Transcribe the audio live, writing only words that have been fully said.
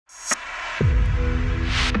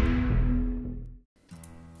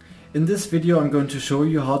In this video I'm going to show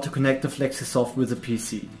you how to connect the Flexi Soft with a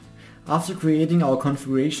PC. After creating our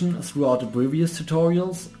configuration throughout the previous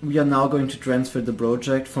tutorials, we are now going to transfer the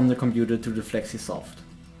project from the computer to the Flexi Soft.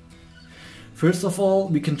 First of all,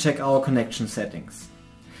 we can check our connection settings.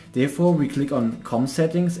 Therefore, we click on COM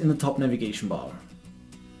settings in the top navigation bar.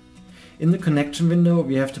 In the connection window,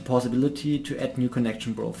 we have the possibility to add new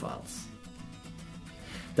connection profiles.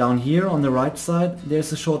 Down here on the right side,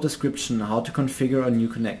 there's a short description how to configure a new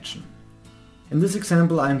connection. In this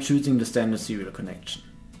example, I am choosing the standard serial connection.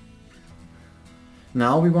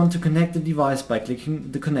 Now we want to connect the device by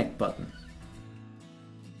clicking the Connect button.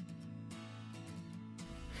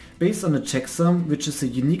 Based on the checksum, which is a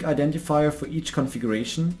unique identifier for each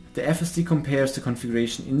configuration, the FSD compares the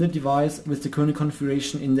configuration in the device with the current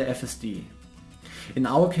configuration in the FSD. In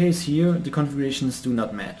our case here, the configurations do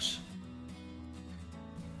not match.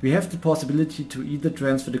 We have the possibility to either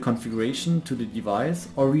transfer the configuration to the device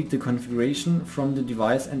or read the configuration from the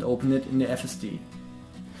device and open it in the FSD.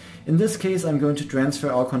 In this case, I'm going to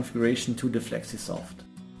transfer our configuration to the Flexi Soft.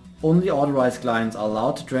 Only authorized clients are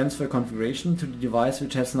allowed to transfer configuration to the device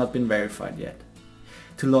which has not been verified yet.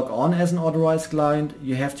 To log on as an authorized client,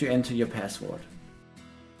 you have to enter your password.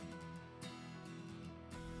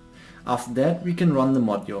 After that, we can run the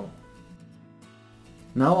module.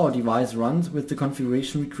 Now our device runs with the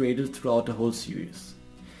configuration we created throughout the whole series.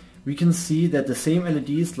 We can see that the same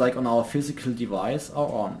LEDs like on our physical device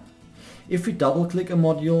are on. If we double click a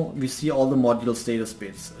module, we see all the module status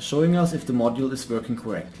bits, showing us if the module is working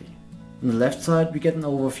correctly. On the left side we get an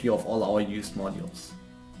overview of all our used modules.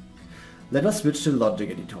 Let us switch to the logic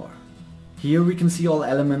editor. Here we can see all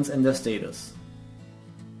elements and their status.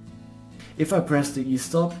 If I press the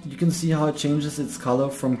E-stop, you can see how it changes its color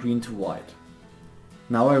from green to white.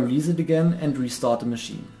 Now I release it again and restart the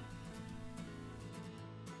machine.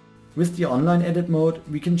 With the online edit mode,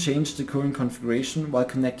 we can change the current configuration while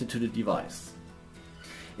connected to the device.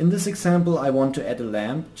 In this example, I want to add a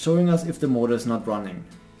lamp showing us if the motor is not running.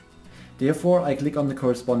 Therefore, I click on the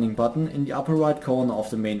corresponding button in the upper right corner of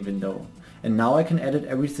the main window, and now I can edit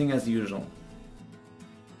everything as usual.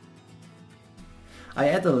 I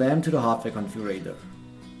add a lamp to the hardware configurator.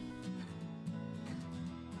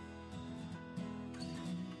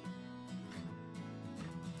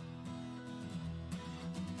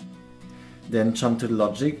 Then jump to the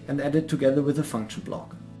logic and add it together with a function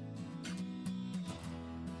block.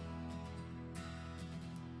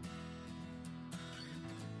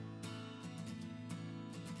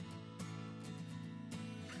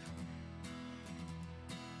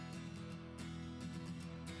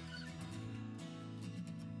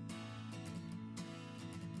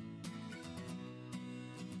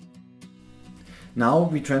 Now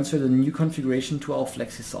we transfer the new configuration to our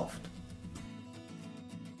Flexi Soft.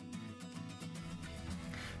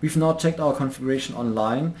 We've now checked our configuration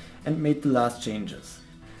online and made the last changes.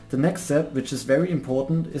 The next step, which is very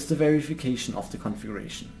important, is the verification of the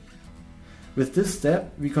configuration. With this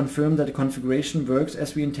step, we confirm that the configuration works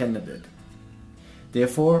as we intended it.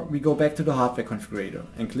 Therefore, we go back to the hardware configurator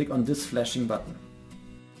and click on this flashing button.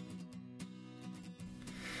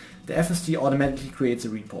 The FSD automatically creates a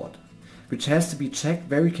report, which has to be checked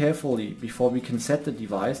very carefully before we can set the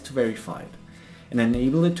device to verified and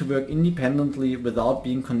enable it to work independently without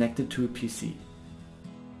being connected to a PC.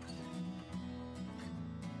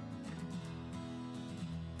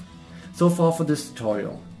 So far for this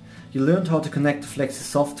tutorial. You learned how to connect the Flexi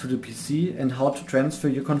Soft to the PC and how to transfer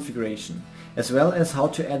your configuration, as well as how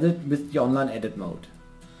to edit with the online edit mode.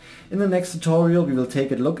 In the next tutorial we will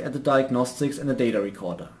take a look at the diagnostics and the data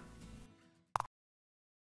recorder.